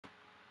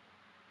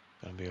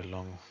Gonna be a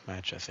long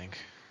match, I think.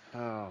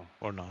 Oh.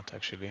 Or not,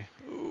 actually.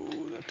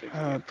 Ooh, that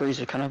takes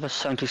Breezy, can I have a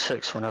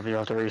 76 whenever you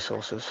have the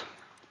resources?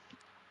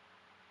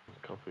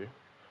 Copy.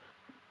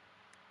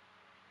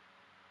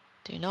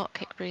 Do not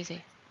kick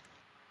Breezy.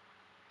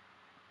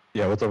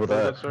 Yeah, what's up with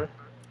that? Sorry?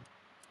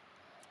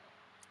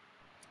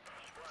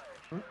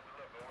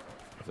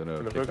 I don't know.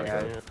 Okay.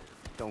 Yeah,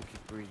 don't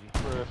keep Breezy.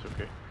 No, that's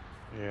okay.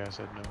 Yeah, I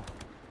said no.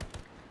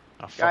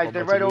 Ah, fuck, Guys, I'm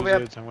they're about to right lose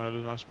over it. I'm gonna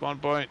lose my spawn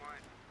point.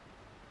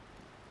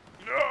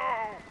 No!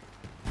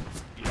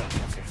 Yeah,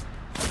 okay.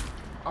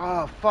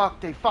 Oh, fuck,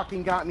 they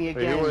fucking got me Wait,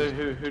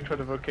 again. who tried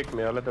to vote kick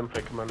me? I'll let them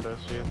play commander,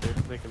 so yeah,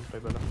 they can play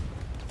better.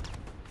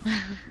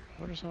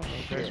 What is all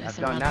Shit, I've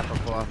done that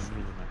before.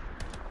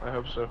 I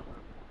hope so.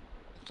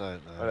 I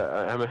don't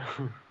know. I mean,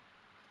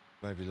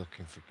 Maybe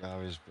looking for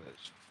Gary's, but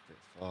it's a bit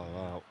far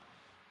out.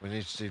 We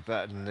need to do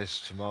better than this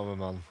tomorrow,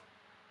 man.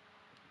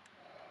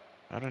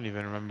 I don't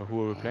even remember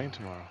who we're playing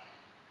tomorrow.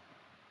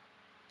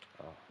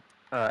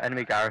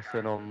 Enemy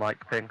garrison on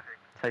Mike ping.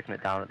 Taking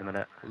it down at the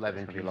minute.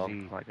 11 It's gonna be long.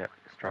 GZ, Might get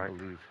I strike.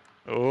 believe.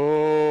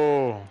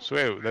 Oh, so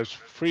wait, there's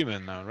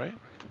Freeman now, right?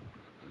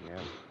 Yeah.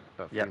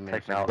 About Yep, 3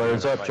 minutes taken out. ago.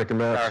 Players up, chicken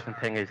match. Garrison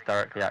ping is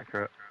directly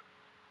accurate.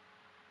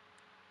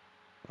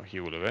 Well, he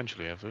will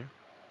eventually have to.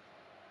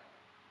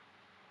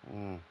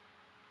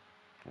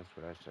 That's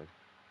what I said.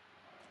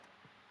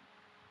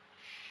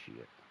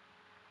 Shit.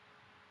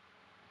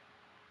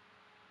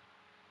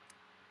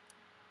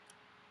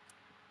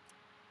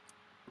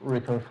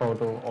 Recon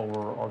photo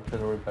over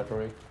artillery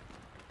battery.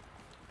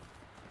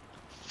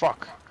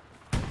 Fuck!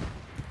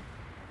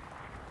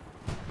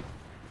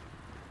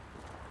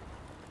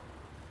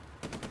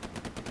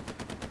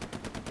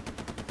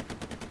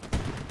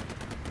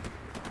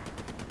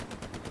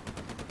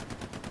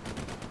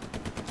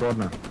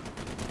 Swordner.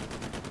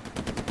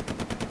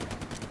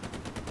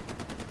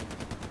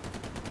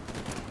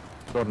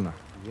 Swordner.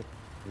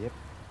 Yep.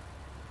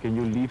 Can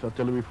you leave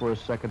artillery for a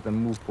second and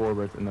move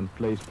forward and then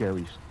place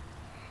carries?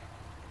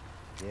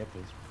 Yeah,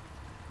 please.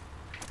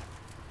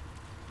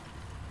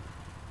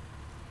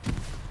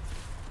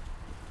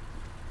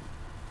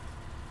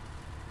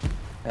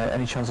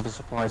 Any chance of a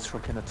supply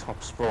truck in a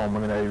top spawn?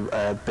 We're going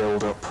to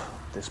build up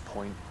this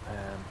point,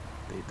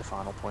 the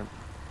final point.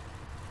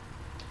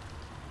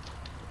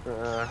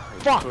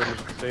 Fuck!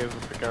 Save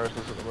with the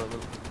garrisons at the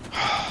moment.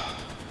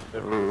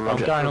 I'm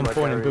going on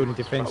point and building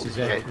defences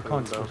there. We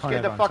can't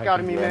Get the fuck out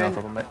of me, man.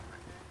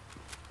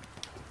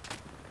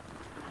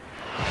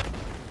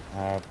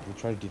 We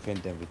try to defend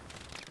them with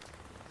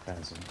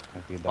fencing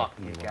and build Fuck up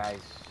you new ones. guys.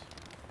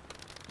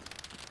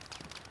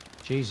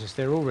 Jesus,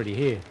 they're already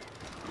here.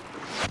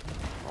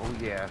 Oh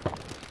yeah.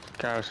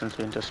 Garrison's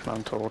been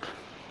dismantled.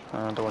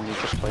 The one you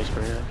just placed,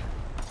 Breezy.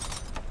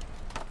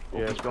 Yeah,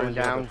 it's going going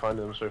down. down. Find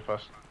them so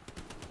fast.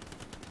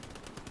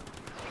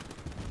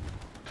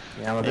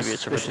 Yeah, well, Maybe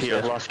it's a repeat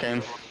of last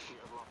game.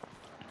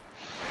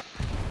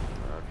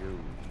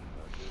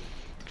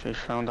 We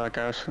found our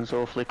garrisons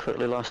awfully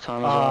quickly last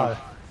time as well.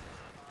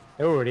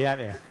 They're already out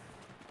there.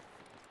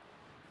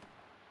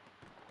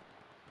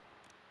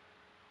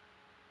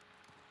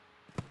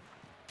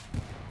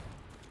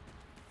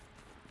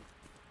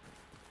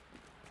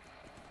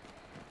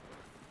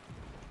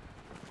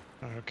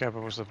 Okay,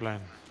 what was the plan?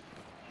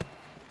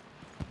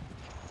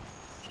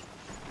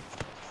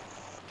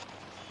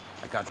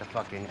 I got the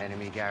fucking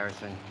enemy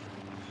garrison.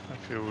 I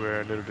feel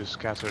we're a little bit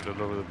scattered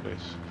all over the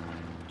place.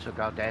 Took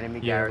out the enemy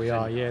Yeah, garrison. we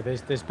are. Yeah,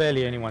 there's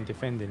barely anyone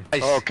defending.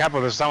 Oh, Capo,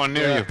 there's someone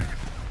near you.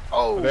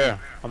 Oh! There,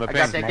 on the I pin.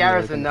 got the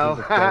garrison though.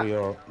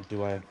 Or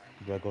do I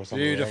go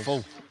somewhere Beautiful.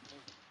 else?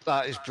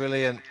 That is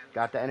brilliant.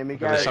 Got the enemy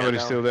There's garrison somebody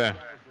though. still there.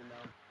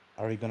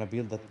 Are you gonna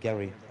build that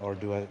Gary or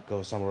do I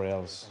go somewhere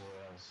else?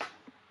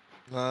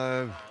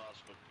 No.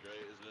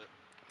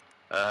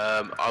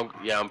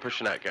 I'm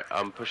pushing that.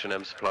 I'm pushing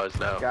them supplies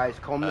now. Guys,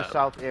 comb the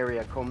south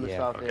area. Comb the Yeah.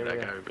 south Okay, that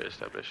area. guy will be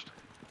established.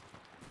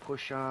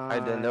 Push on. I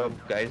don't know,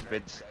 guys,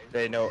 but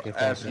they know Okay,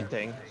 thanks,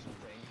 everything.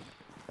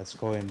 Let's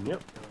go in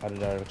other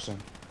direction.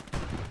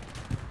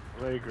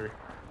 I agree.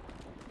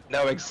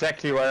 Know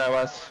exactly where I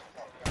was.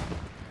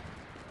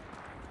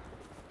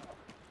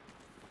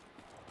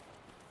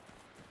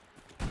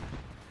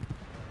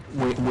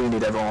 We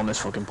need everyone on this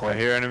fucking I point.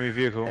 hear enemy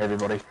vehicle.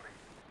 Everybody.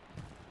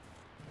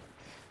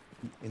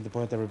 In the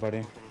point,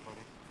 everybody.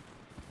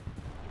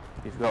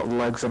 You've got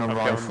legs and a Okay,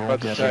 rifle. I'm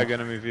about to Yeah. tag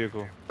enemy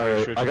vehicle.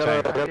 I Shoot the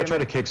gotta tank. try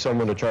to kick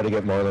someone to try to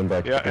get Marlon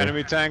back. Yeah, Okay.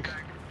 enemy tank.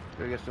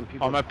 Gotta get some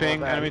people On my to fall ping,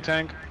 back. enemy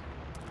tank.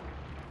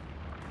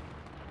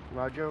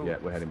 Roger. Yeah,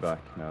 we're heading back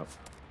now.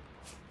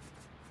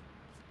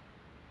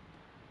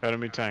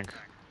 Enemy tank.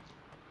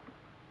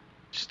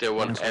 Still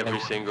want every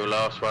single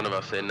last one of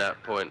us in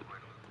that point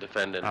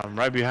defending. I'm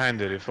right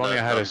behind it. If only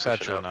I had a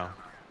satchel now.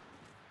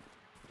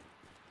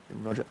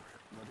 Roger.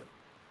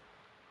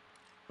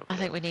 I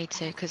think we need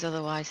to, because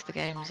otherwise the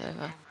game's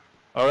over.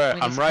 Alright,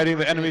 We I'm need riding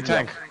to- the enemy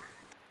tank.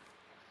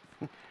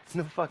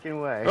 No fucking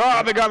way.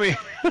 Oh, they got me!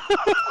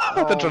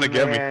 They're trying to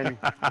get man. me.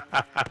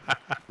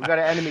 We got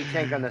an enemy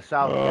tank on the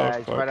south, Oh,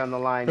 guys, fuck. right on the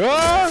line.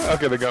 Ah,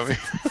 okay, they got me.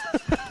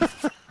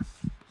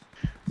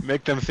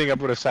 Make them think I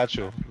put a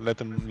satchel. Let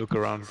them look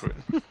around for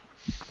it.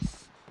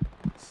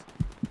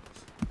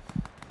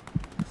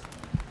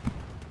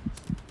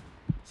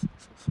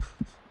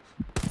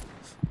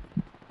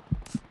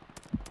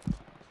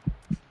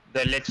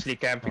 They're literally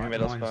camping Right,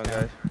 middle mine's spawn,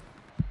 down. guys.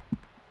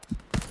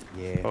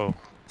 Yeah. Oh.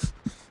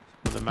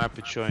 On the map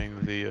it's showing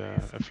the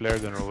a flare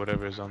gun or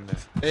whatever is on there.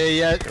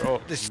 Yeah,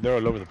 They're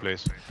all over the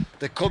place.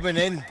 they're coming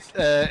in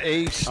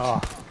east. Ah.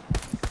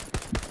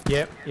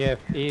 Yep, yeah,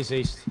 he is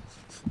east.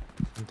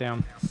 I'm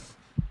down.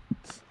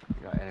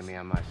 You got enemy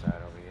on my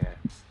side over here.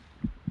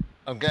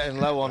 I'm getting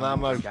low on I'm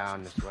ammo. moving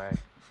down this way.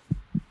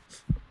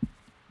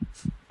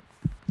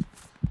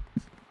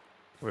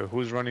 Wait,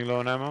 who's running low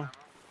on ammo?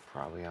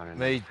 Probably on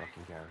Me. another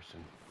fucking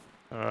garrison.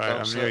 Alright,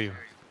 I'm Don't near say- you.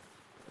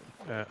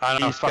 I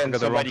don't know, East fuck, I can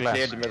got the wrong somebody class.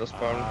 clear the middle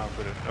spawn. Ah,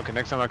 okay,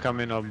 next time I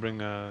come in, I'll bring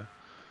new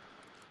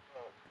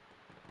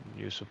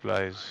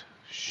supplies.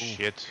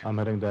 Shit. I'm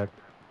heading back.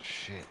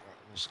 Shit,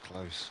 that was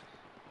close.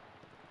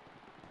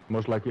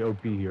 Most likely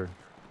OP here.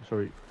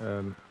 Sorry,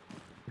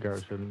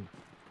 garrison.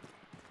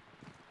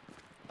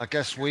 I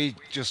guess we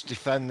just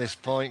defend this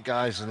point,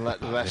 guys, and let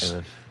the rest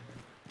Yeah.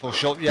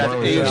 push up. Yeah,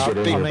 No, east, yeah, I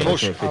big mean,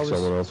 push, I was-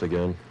 somewhere else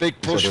again. big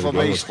push Instead of from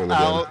the gun east. was full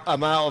again.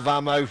 I'm out of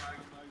ammo.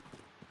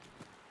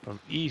 From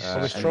east.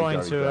 I was Enemy trying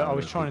carry to, down I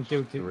was with trying to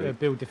each three.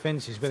 build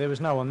defences, but there was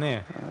no one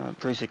there.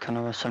 Breezy, can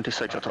I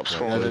 76 at top Yeah,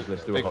 spawn?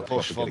 let's do Big a hot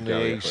push swap to from get the a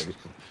carrier. east.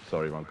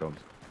 Sorry, wrong comms.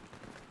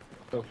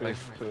 Hey,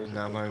 fucking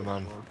ammo,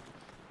 man.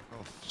 I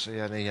don't see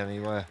any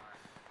anywhere.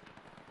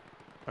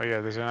 Oh yeah,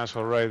 there's an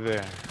asshole right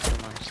there.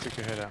 Come on, stick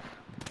your head out.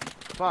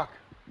 Fuck.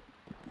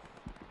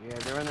 Yeah,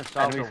 they're in the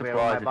south Enemy over here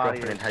where my supplies are body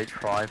dropping is. in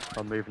H5.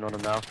 I'm moving on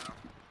them now.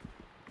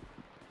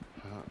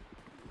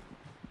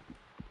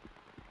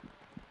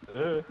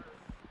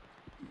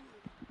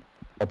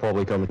 I'll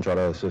probably come and try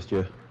to assist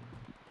you.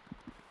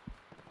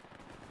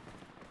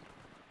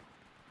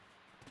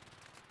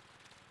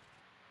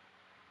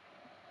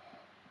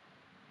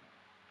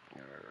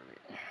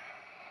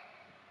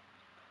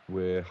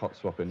 We're hot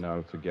swapping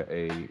now to get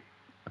a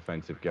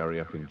offensive Gary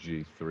up in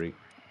G3.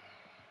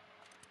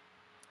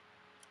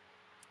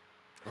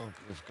 Oh,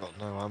 we've got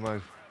no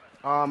ammo.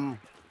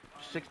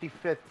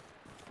 65th.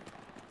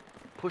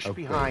 Push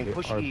Okay, behind, they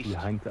push are east.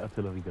 behind the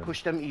artillery gun.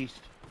 Push them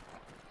east.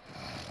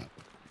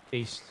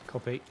 East,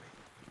 copy.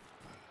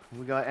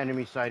 We got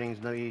enemy sightings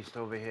in the east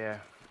over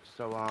here.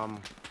 So, I'm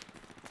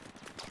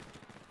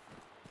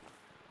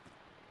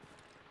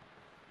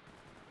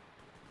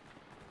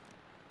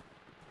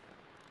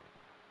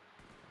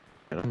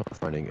not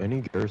finding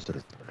any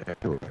garrisons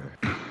anywhere.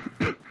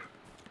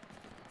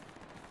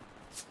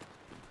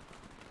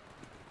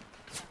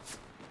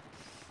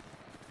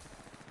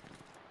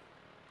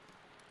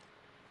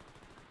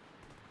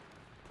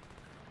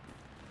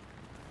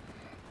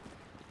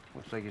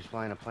 looks like he's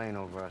flying a plane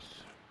over us.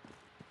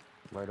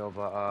 Right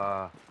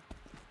over,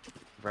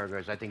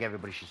 Burgers. I think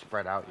everybody should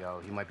spread out, yo.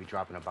 He might be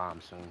dropping a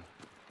bomb soon.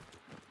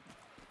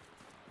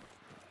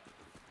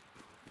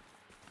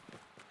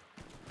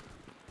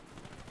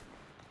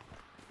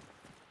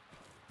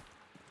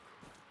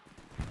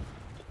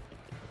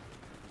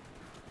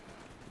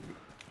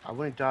 I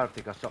wouldn't doubt if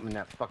they got something in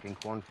that fucking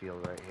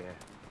cornfield right here.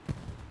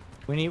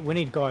 We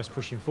need guys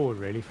pushing forward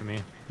really from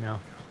here now.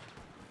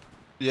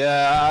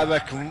 Yeah, I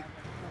reckon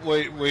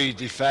we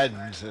defend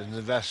and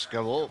the rest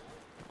go up.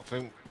 I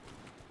think.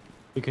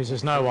 Because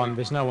there's no one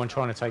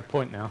trying to take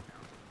point now.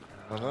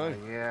 I know.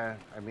 Yeah,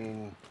 I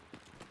mean,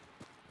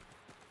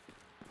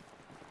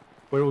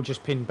 We're all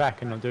just pinned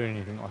back and not doing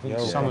anything. I think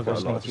Yeah, some of well,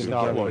 us well, need to you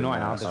start. can Well, go not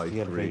now. us. Just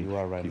forget where you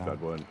are right now.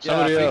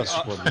 Somebody Yeah, I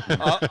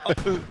else.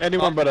 think,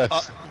 Anyone but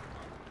us.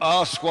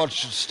 our squad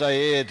should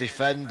stay here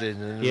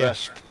defending and the Yeah.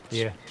 rest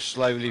Yeah.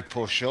 slowly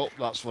push up.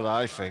 That's what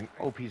I think.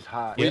 OP's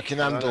hot. We can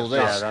handle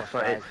Yeah, this. that's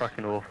right. It's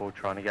fucking awful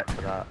trying to get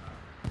to that.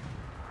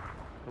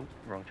 Oh,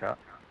 wrong chat.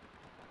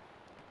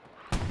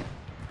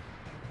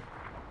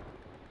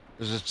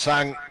 There's a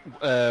tank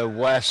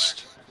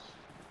west.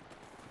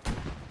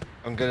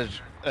 I'm gonna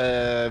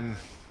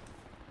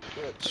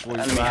sweep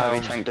Enemy heavy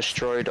round. tank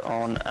destroyed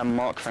on M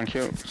Mark, thank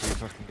you. See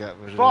if I can get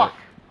rid Fuck!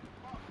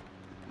 of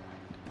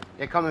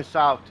They're coming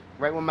south,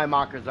 right where my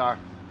markers are.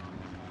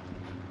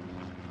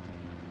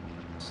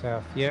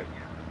 South. Yep.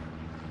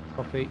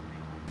 Copy.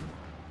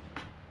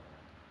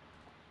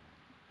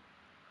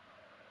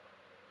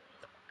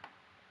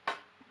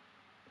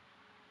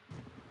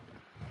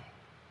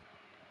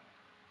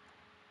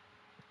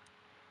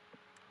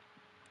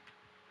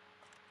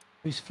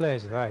 Whose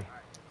flares are they?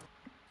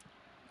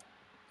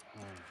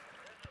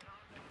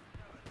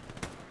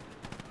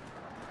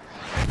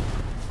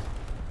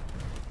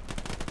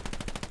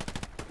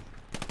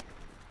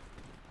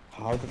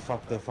 How the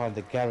fuck they find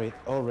the Garrett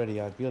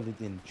already? I built it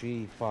in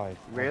G5.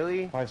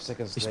 Really? 5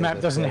 seconds This later,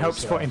 map doesn't there help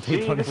is, spotting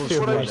people on the this is field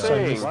what when I'm it's so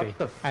saying. misty What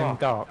the and fuck?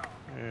 dark.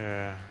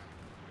 Yeah.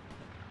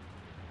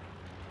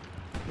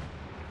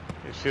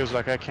 It feels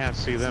like I can't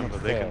see them, not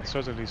but they can fair.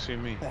 certainly see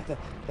me.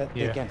 They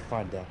Yeah. can't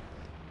find that.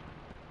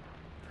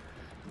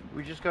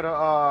 We just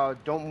gotta,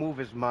 don't move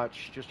as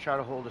much. Just try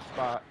to hold a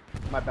spot.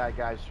 My bad,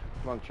 guys.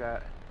 Wrong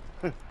chat.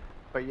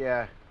 But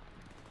yeah.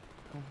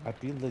 I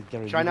built the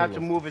Gary. Try not to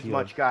middle of move the as field,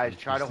 much, guys. and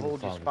Try he's to still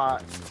hold your far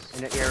spot away from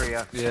in this. the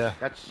area. Yeah.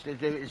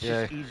 It's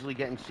Yeah. just easily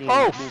getting seen.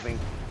 Oh, He's moving.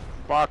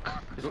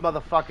 Fuck. This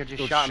motherfucker just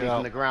Good shot me from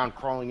shout. the ground,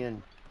 crawling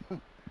in.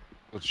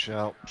 Good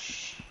shout.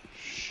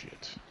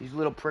 Shit. These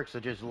little pricks are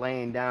just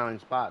laying down in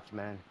spots,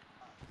 man.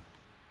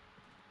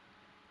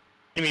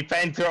 Enemy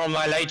Panther on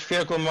my light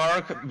vehicle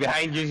mark.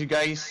 Behind you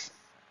guys.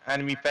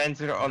 Enemy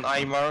Panther on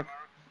I mark.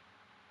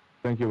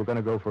 Thank you, we're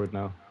gonna go for it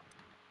now.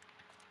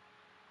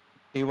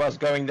 He was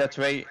going that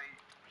way.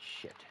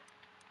 Shit.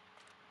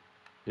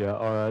 Yeah,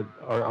 our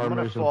I'm armor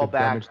gonna is a fall bit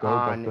damaged back though,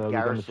 on but we're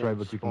gonna try Garrison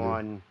what you can do.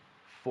 spawn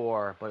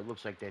 4, but it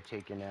looks like they're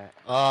taking that.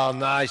 Oh,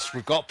 nice.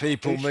 We've got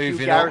people HQ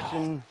moving up.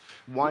 Garrison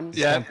 1.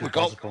 Yeah, Can't be we've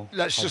got. possible.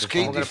 Let's How just to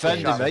keep find the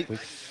defending, place so mate.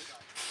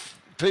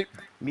 quick.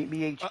 Meet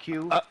me HQ,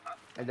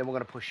 and then we're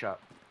gonna push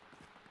up.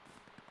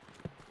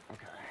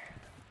 Okay.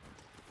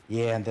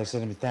 Yeah, and there's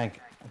enemy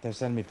tank.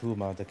 There's enemy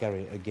Puma, the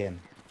carry again.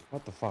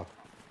 What the fuck?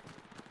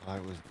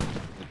 Right, we're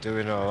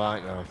doing all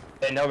right now.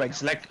 They know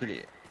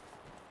exactly.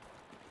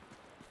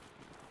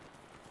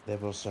 There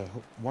was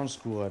one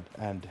squad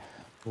and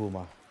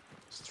Puma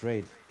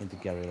straight into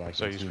Gary like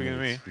So in you're 2 speaking to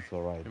me? minutes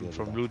before I I'm built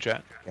from it Blue up.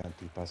 Chat. Can't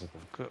be possible.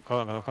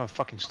 I'm kind of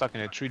fucking stuck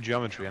in a tree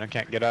geometry and I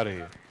can't get out of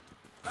here.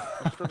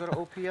 I'm still gonna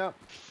OP up.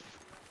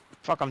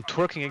 Fuck, I'm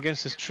twerking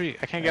against this tree.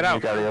 I can't get You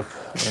out. Gary up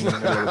in the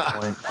middle of the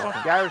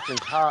point. Garrison's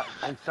hot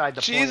inside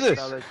the Jesus. point,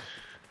 fellas.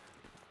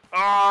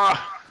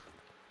 Ah!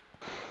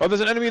 Oh,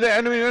 there's an enemy there.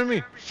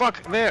 Enemy.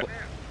 Fuck, there.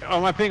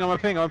 On my ping.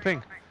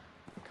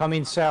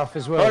 Coming south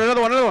as Oh, well.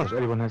 another one. If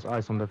anyone has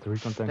eyes on that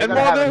recon tank. And gotta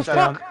more of have them. it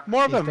down. Fuck.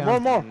 More of He's them.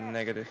 down. More.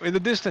 Negative. In the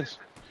distance.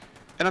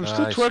 And I'm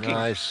still Nice, twerking.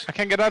 nice. I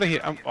can't get out of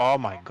here. Oh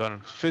my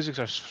god. Physics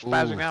are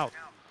spazzing Ooh. out.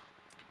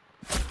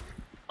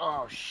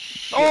 Oh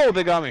shit. Oh,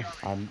 they got me.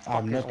 I'm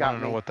Fucking not. I got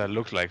don't know me. what that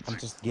looked like. I'm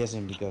just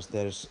guessing because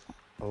there's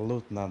a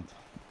lieutenant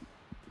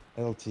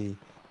LT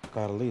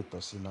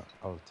Carlitos in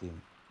our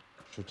team.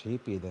 Should he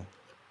be the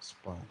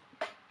spy?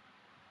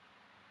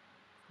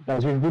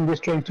 Guys, we've been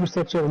destroying 2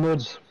 steps of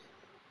nodes.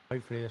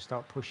 Hopefully they'll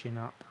start pushing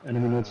up.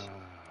 Enemy nodes.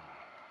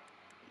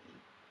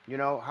 You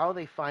know, how are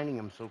they finding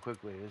him so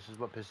quickly? This is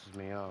what pisses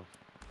me off.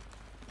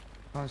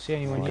 Can't see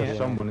anyone Yeah. yet.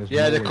 Someone is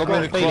Yeah, they're moving.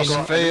 coming across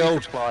the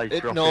field. Supplies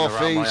It dropping around my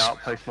northeast.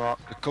 outpost mark.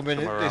 They're coming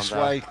Somewhere this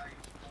around there. way.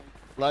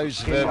 Loads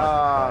of Can, them.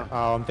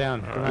 Oh, I'm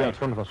down. Yeah, in Grenade.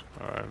 front of us.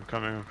 Alright, I'm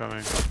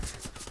coming.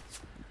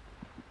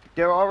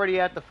 they're already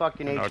at the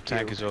fucking And our HQ.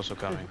 tank is also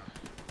coming.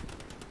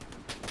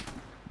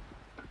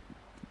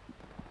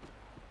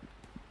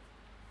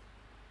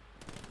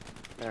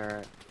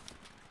 Alright.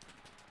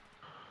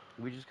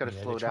 We just gotta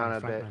Yeah, slow they're trying down to a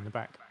flank bit. around the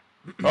back.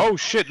 Oh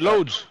shit,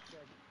 loads.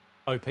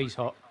 OP's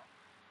hot.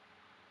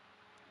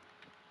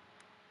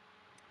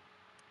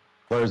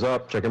 Flares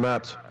up, check your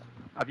maps.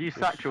 Have you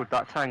satcheled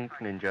that tank,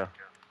 Ninja?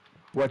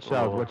 Watch Oh,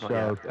 out, watch not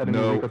yet. out. Enemy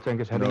recon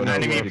tank is heading No,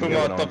 Enemy no,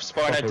 Puma no. top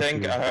spawn, I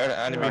think. I heard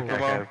enemy Okay,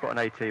 Puma. we've got an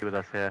AT with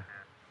us here.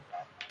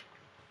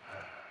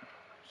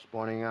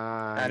 Spawning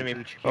on Enemy.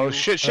 HQ. Oh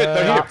shit,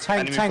 they're here. Tank,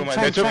 Enemy tank, Puma.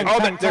 tank, They took- tank, oh,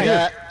 tank, they're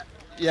tank. here.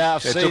 Yeah,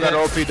 I've They seen took it.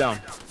 our OP down.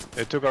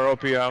 They took our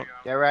OP out.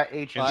 They're at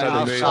HQ. Right, Inside the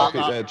I'll base. sort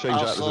Yeah, that- change I'll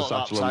that as a sort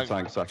satchel on the tank.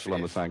 tank, satchel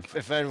on the tank.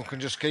 If anyone can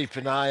just keep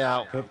an eye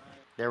out.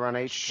 They're on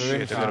HQ. Shit,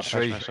 they're gonna patch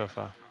Infantry. me so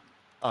far.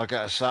 I'll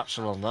get a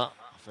satchel on that,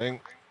 I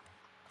think.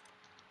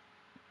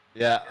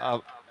 Yeah,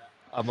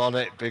 I'm on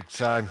it big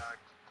time.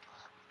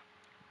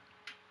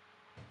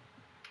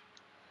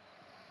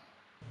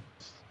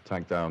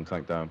 Tank down,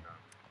 tank down.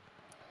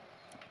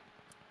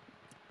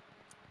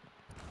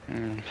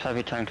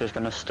 Heavy tanker's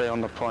going to stay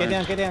on the point.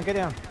 Get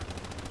down.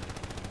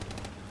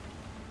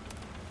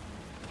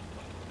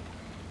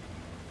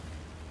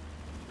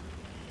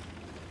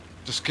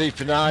 Just keep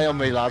an eye on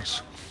me,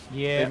 lads.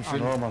 Yeah,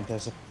 Infant- Norman,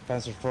 there's a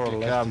Panzer 4 You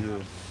left can. to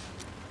you.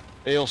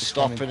 He'll He's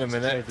stop coming in a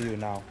minute. straight to you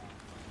now.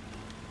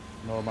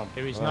 Norman.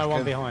 there is no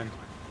one Okay. behind.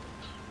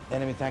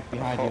 Enemy tank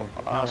behind you. No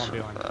one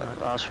behind. Right.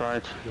 That's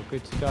right. You're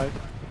good to go.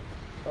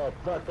 Oh,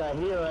 fuck, I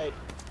hear it.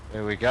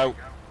 Here we go.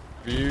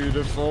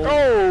 Beautiful.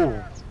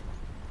 Oh!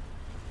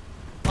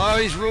 Oh,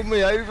 he's run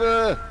me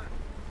over.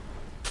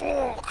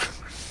 Fuck.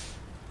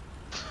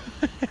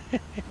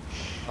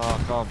 Oh,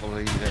 I can't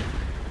believe it.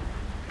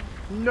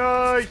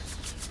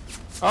 Nice!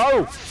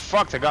 Oh!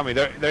 Fuck, they got me.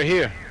 They're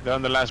here. They're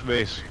on the last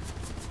base.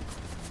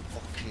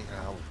 Fucking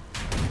hell.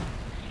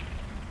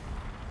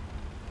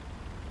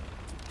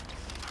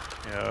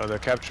 Yeah, they're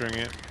capturing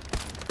it.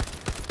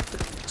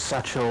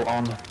 Satchel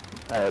on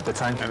the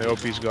tank. And the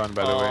OP's gone,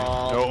 by the way.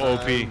 Oh, No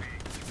man.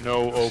 OP.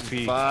 No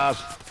OP. Bad.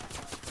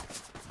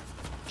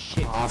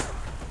 Shit.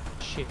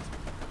 Shit.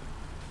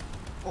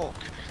 Fuck.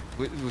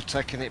 We're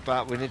taking it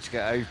back. We need to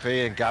get OP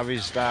and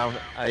Gary's down.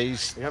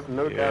 Ace. We have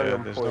no Yeah, carry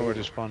on there's point nowhere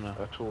to spawn now.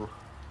 at all.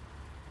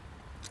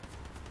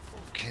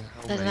 Fucking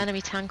hell, There's an mate.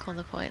 enemy tank on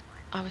the point.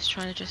 I was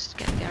trying to just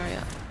get Gary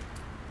up.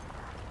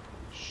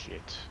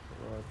 Shit.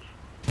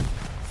 Right.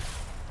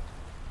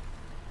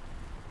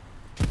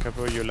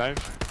 Capo, you alive?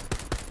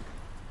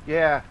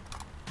 Yeah.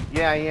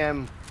 Yeah, I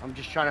am. I'm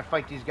just trying to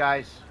fight these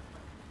guys.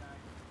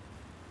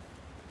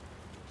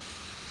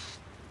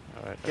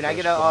 Alright. Can I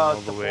get gotta a, spawn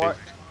all the way. support?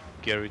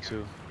 Gary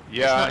too.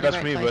 Yeah, not a that's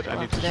great me, place but for I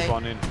one need to today.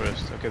 spawn in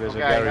first. Okay, there's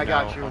Okay, a Gary I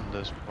got now you. on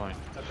this point.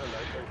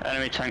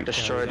 Enemy tank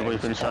destroyed,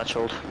 we've been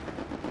satcheled.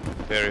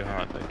 Very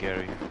hard, that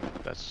Gary.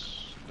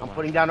 That's. the I'm one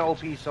putting I'm down an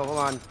trying OP, so hold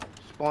on.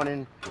 Spawn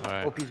in.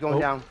 Alright. OP's going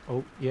down.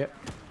 Oh, yeah. to-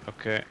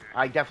 Okay.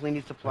 I definitely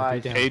need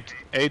supplies. down. 18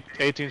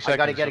 seconds. I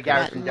gotta get a okay.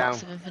 garrison Right,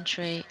 lots down. of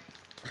infantry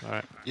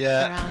Alright.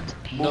 Yeah. around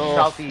Move here.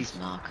 southeast.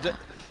 This marker.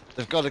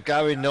 They've got a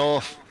Gary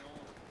north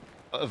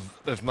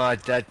of my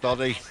dead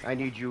body. I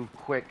need you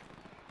quick.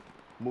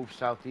 Move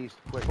southeast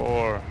quick.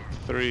 4,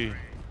 3,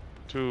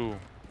 2,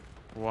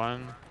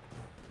 1.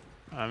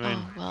 I'm in.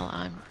 Oh well,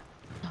 I'm.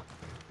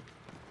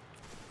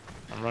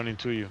 I'm running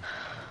to you.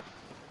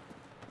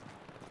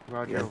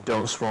 Roger. Yeah,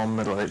 don't swarm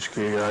middle HQ,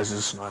 guys. There's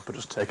a sniper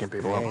just taking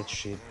people Great out.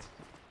 shit.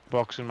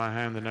 Box in my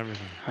hand and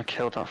everything. I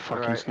killed that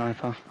fucking Alright.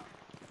 sniper.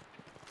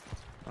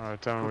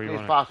 Alright, tell me where Quickly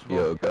you as want it. possible.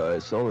 Yo,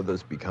 guys, some of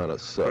this be kind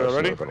of sus,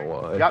 Ready? not gonna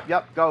lie.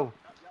 Yep, go.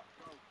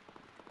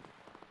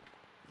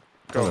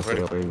 Go, Kinda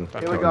ready. failing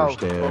Here to we go.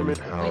 understand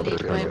how We they're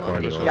need gonna way more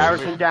find people. us.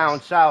 Garrison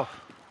down, south.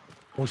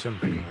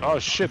 Awesome. Oh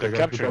shit, they're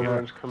capturing you. Oh,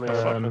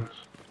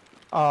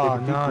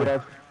 If we no. could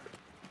have-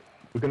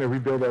 We're gonna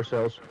rebuild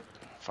ourselves.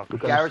 Fuck. We're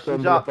gonna Garrison's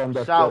stumble up, upon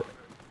that, south.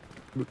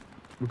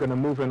 we're gonna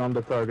move in on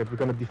the target. We're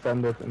gonna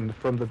defend it, and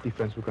from the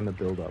defense, we're gonna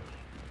build up.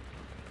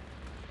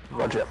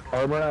 Roger.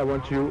 Armor, I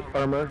want you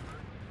try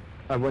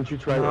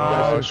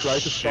Oh, to spawn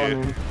shit.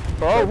 in.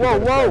 Oh, whoa,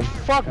 whoa,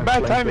 fuck, and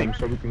bad flank them timing.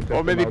 so we can take Or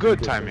them maybe out good in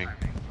distance. timing.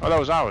 Oh, that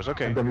was ours,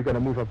 okay. And then we're gonna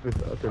move up with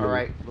artillery.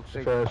 Alright, looks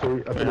like.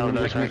 Sorry, artillery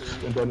no, next thanks.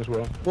 week, and then as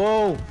well.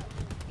 Whoa!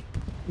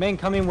 Men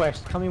coming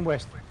west,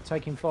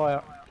 taking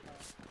fire.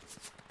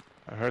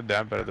 I heard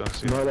that, but I don't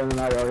see it. Northern and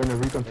I are in a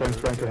recon tank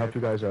trying to help you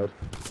guys out.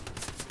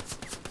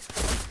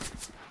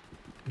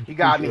 He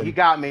got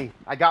me.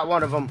 I got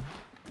one of them.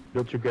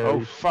 Build your Gary.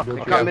 Oh, fuck. build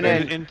Okay, your- coming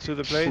I've in. been into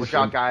the place. Watch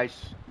out,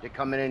 guys. They're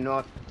coming in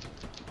north.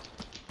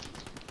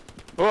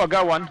 Oh, I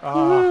got one.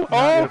 Oh,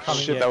 Oh,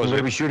 shit, that We're was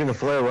gonna it. be shooting a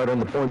flare right on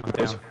the point.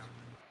 boys.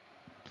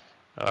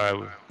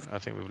 Alright, I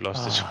think we've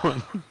lost this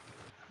one.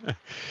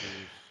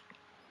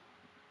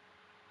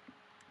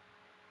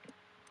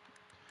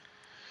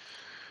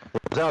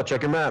 What's out?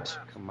 Check your maps.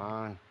 Come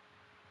on.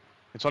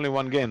 It's only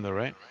one game though,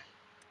 right?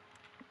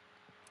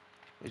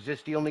 Is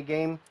this the only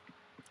game?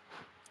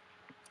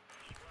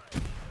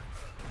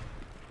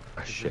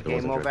 Ah, Is shit,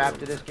 this game over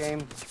after this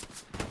game?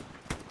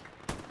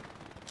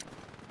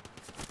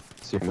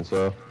 Seems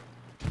so.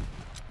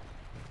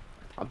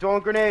 I'm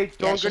throwing grenades.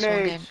 Yeah, it's just one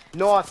Grenades.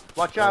 North.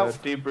 Watch out.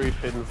 Debrief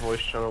hidden voice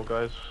channel,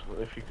 guys.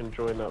 If you can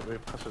join that, we'll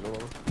pass it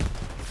along.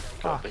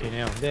 Fucking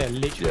hell, they're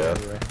literally Yeah,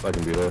 everywhere. I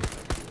can be there.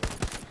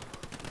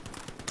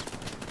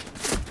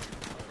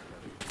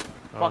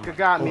 Fucker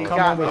got me. come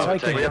Got on, me. we're I'll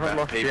taking take it. it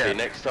back, PP.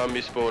 Next time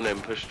you spawn in,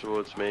 push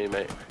towards me,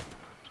 mate.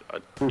 I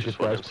Push just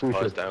it, want guys, them push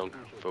supplies it. down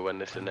for when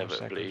this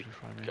inevitably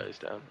goes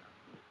down.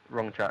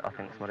 Wrong chat, I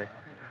think, somebody.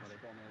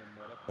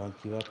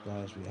 Don't give up,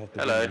 guys. We have to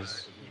Hello. do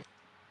this.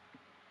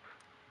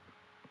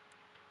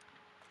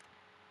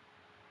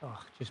 Oh,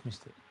 just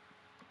missed it.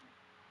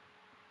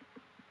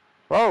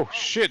 Oh,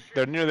 shit,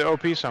 they're near the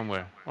OP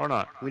somewhere. Or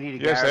not? We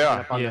need a Yes, they garrison are.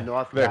 up on Yeah. the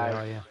north, There. guys.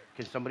 Oh, yeah.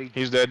 Can somebody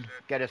He's dead.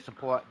 get us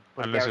support?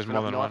 Put a Unless there's garrison more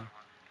up than north? one.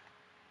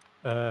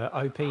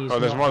 OP is Oh,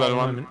 there's not more at than the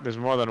one. moment. There's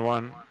more than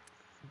one.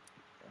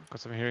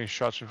 Because I'm hearing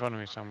shots in front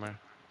of me somewhere.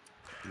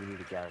 We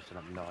need a garrison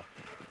up north.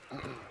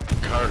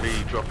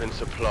 Currently dropping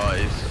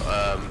supplies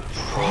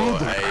for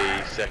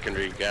a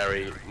secondary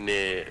Gary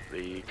near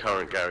the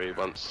current Gary.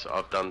 Once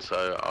I've done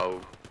so,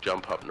 I'll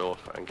jump up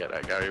north and get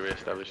that Gary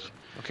re-established.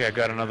 Okay, I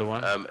got another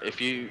one. If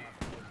you...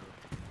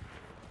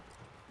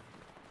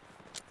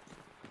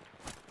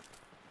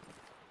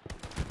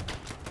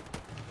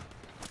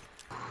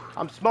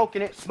 I'm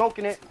smoking it.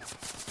 Smoking it.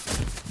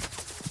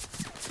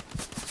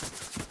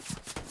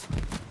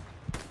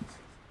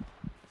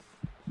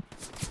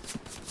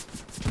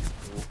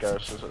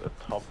 Garrison's at the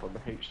top on the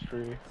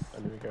H3.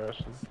 Enemy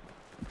garrison.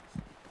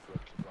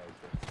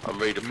 I'm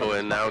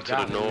redeploying now to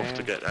the north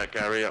to get that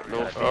Gary up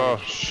north. Oh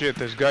shit,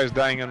 there's guys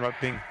dying on my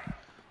ping.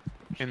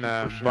 In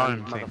the Pushing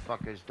barn these thing.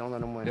 motherfuckers. Don't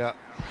let them win. Yeah.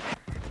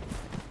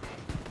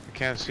 I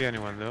can't see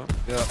anyone though.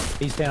 Yeah.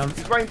 He's down.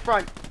 He's right in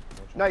front.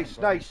 Nice,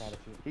 nice.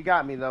 He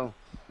got me though.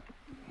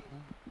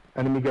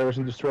 Enemy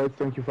garrison destroyed.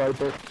 Thank you,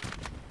 Viper.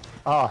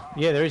 Ah,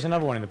 yeah, there is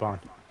another one in the barn.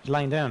 He's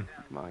laying down.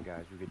 Come on,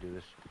 guys. We could do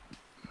this.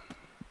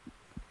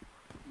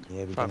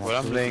 Yeah, we Fuck, can well,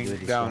 I'm absolutely do laying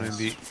this, down in guys.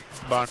 the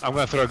barn. I'm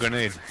gonna throw a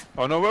grenade.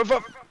 Oh no, what the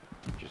fuck?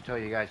 Just tell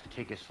you guys to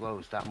take it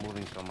slow. Stop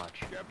moving so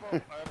much.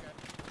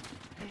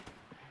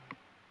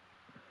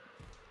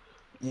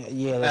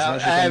 Yeah,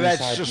 let's measure them Red's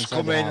inside, just inside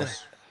come the in.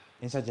 house.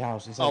 Inside the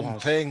house, inside the On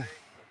house. ping.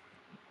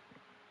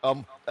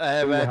 Bring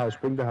the Red. house.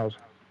 Bring the house.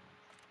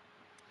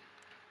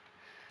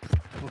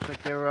 Looks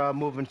like they're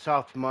moving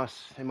south from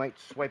us. They might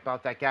swipe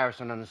out that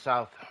garrison on the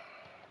south.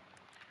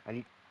 I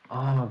need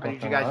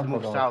you guys to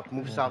move south.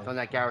 Move south on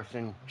that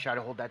garrison. Try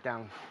to hold that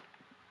down.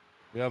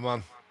 Yeah,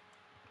 man.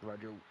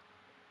 Roger.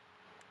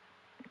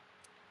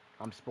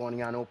 I'm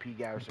spawning on OP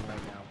garrison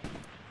right now.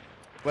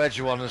 Where do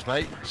you want us,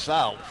 mate?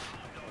 South.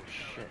 Oh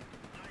shit.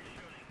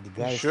 The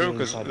guy is Sure, still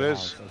 'cause inside the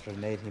there's- house. I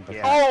grenade him, but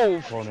Yeah.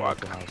 Oh, corner fuck.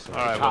 of the house. So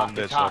Alright, well, I'm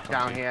dead, It's so I'll hot come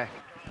down to you. here.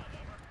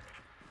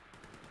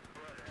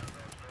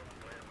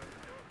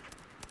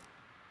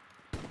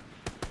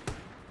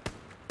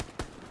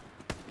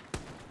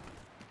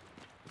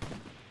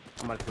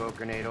 I'm gonna throw a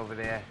grenade over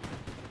there.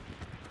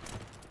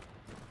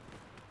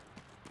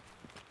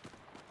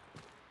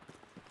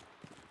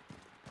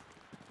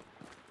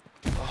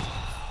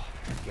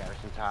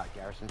 Garrison's hot,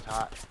 Garrison's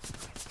hot.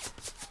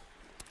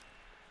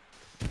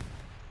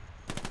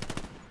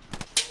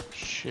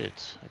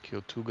 Shit, I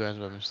killed 2 guys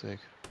by mistake.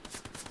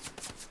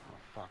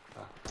 Fuck.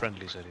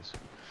 Friendlies, that is.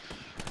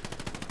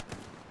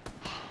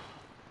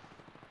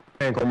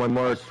 Tank on my I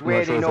mark. swear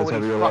Not sure they if know that's where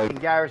these heavy or light.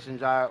 fucking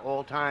garrisons are at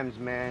all times,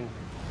 man.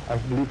 I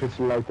believe it's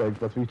a light tank,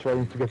 but we're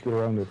trying to get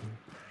around it.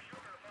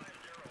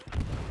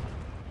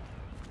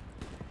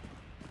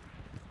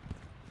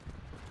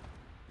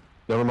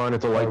 Never mind,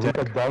 it's a light We tank.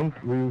 got down.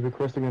 We're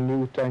requesting a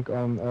new tank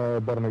on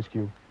bottom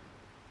HQ.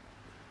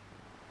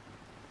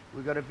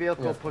 We got a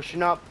vehicle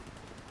pushing up.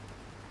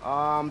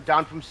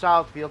 Down from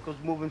south. Vehicle's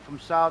moving from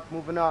south,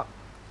 moving up.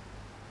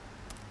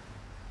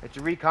 It's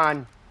a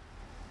recon.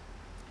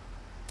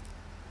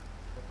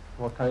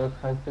 What kind of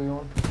tank do you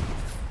want?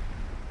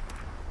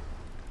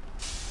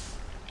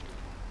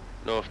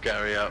 North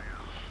Gary up.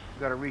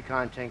 We got a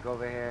recon tank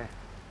over here.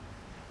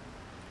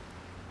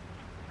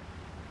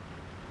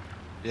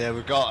 Yeah,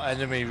 we got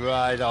enemy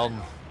right on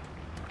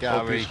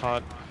Gary. OP's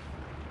hot.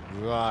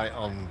 Right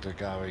on the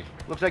Gary.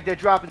 Looks like they're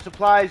dropping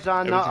supplies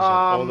on Everything's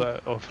hot. All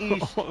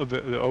east.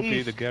 the OP,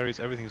 East. the Garys,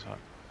 everything's hot.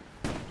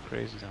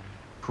 Crazy down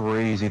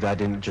Crazy that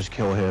didn't just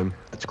kill him.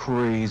 That's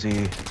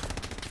crazy.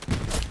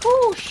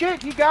 Oh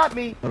shit, he got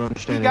me. I don't He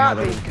understand got how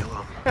that me. didn't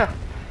kill him.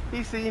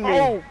 He seen me.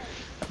 Oh!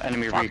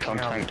 Enemy recon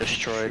tank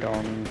destroyed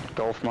on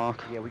Golf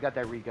Mark. Yeah, we got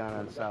that recon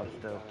on south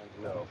still.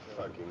 No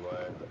fucking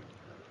way.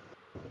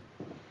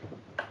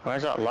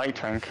 Where's that light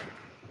tank?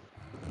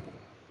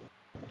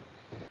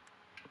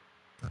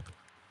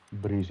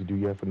 Breezy, do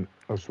you have an...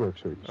 Oh, sorry.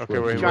 Okay,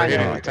 we're Trying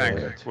hitting to- the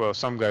tank. Well,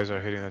 some guys are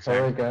hitting the Sorry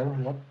tank.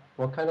 again,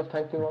 what kind of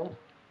tank do you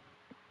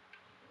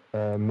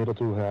want? Middle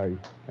to high,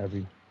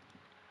 heavy.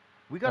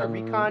 We got a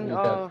recon. You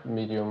get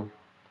medium.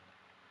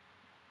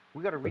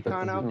 We got a But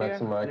recon that's out the there.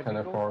 maximum I in a can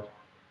vehicle. afford.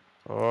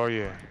 Oh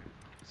yeah.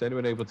 Is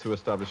anyone able to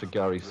establish a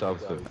Gary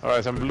south of?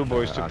 Alright, some blue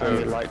boys took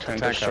Enemy the light tank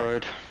tank out.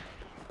 destroyed.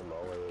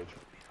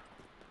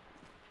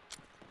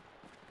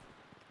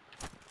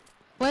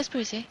 Where's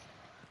Breezy?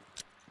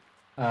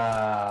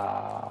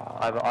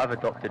 I've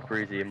adopted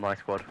Breezy in my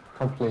squad.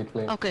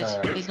 Completely. Oh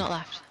good, he's not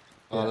left.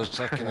 Oh,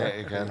 they're taking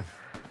it again.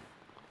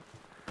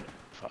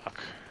 Fuck.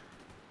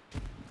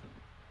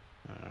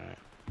 Alright.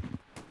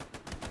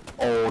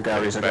 All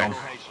Garys are gone.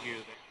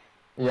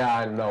 Yeah,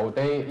 I know.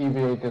 They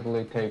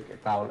immediately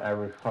take down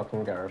every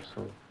fucking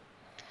garrison.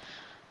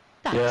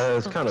 Yeah,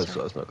 it's kind of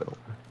sus, not gonna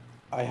lie.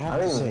 I have I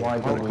to mean, say, why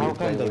how do we can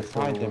play they with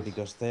find them? rules?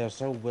 Because they are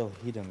so well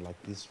hidden,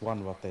 like this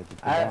one what they did.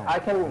 I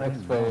can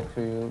explain it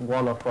to you.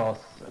 One of us,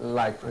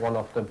 like one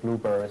of the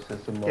blueberries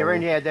is the most... They're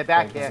in here. They're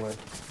back there. probably.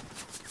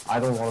 I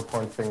don't want to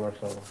point fingers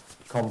or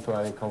come to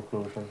any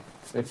conclusion.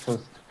 It's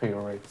just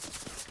theory.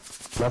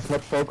 Let's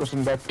not focus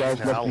on that, guys.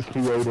 Let's be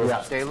creative.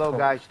 Yeah. Stay low,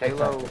 guys. Stay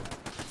low.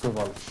 Good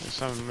one. There's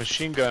some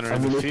machine gunner I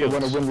in mean, the if they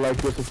want to field. win like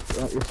this,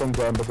 it's on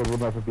them, but it will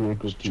never be a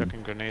good team.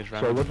 Chucking grenades So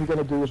around. what we're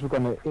gonna do is we're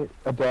gonna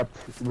adapt.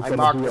 We're I gonna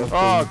marked do them. everything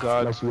Oh,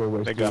 God. like we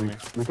always They got do. me.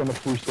 We're gonna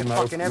push them They're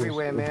out. fucking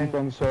everywhere, with a man.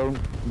 defense zone.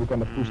 We're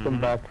gonna push them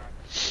back.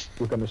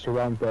 We're gonna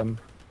surround them.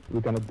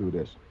 We're gonna do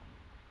this.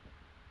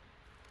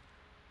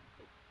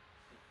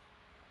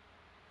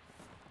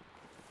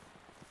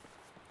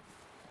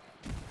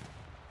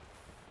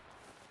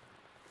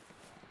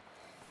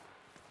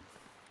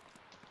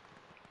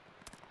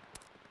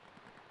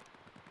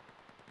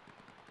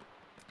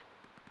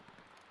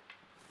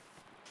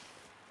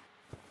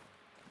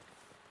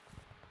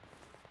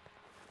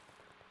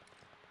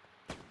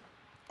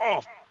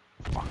 Oh,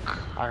 fuck.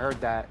 I heard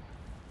that.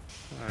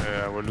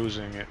 Yeah, we're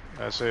losing it.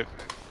 That's it.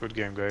 Good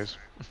game, guys.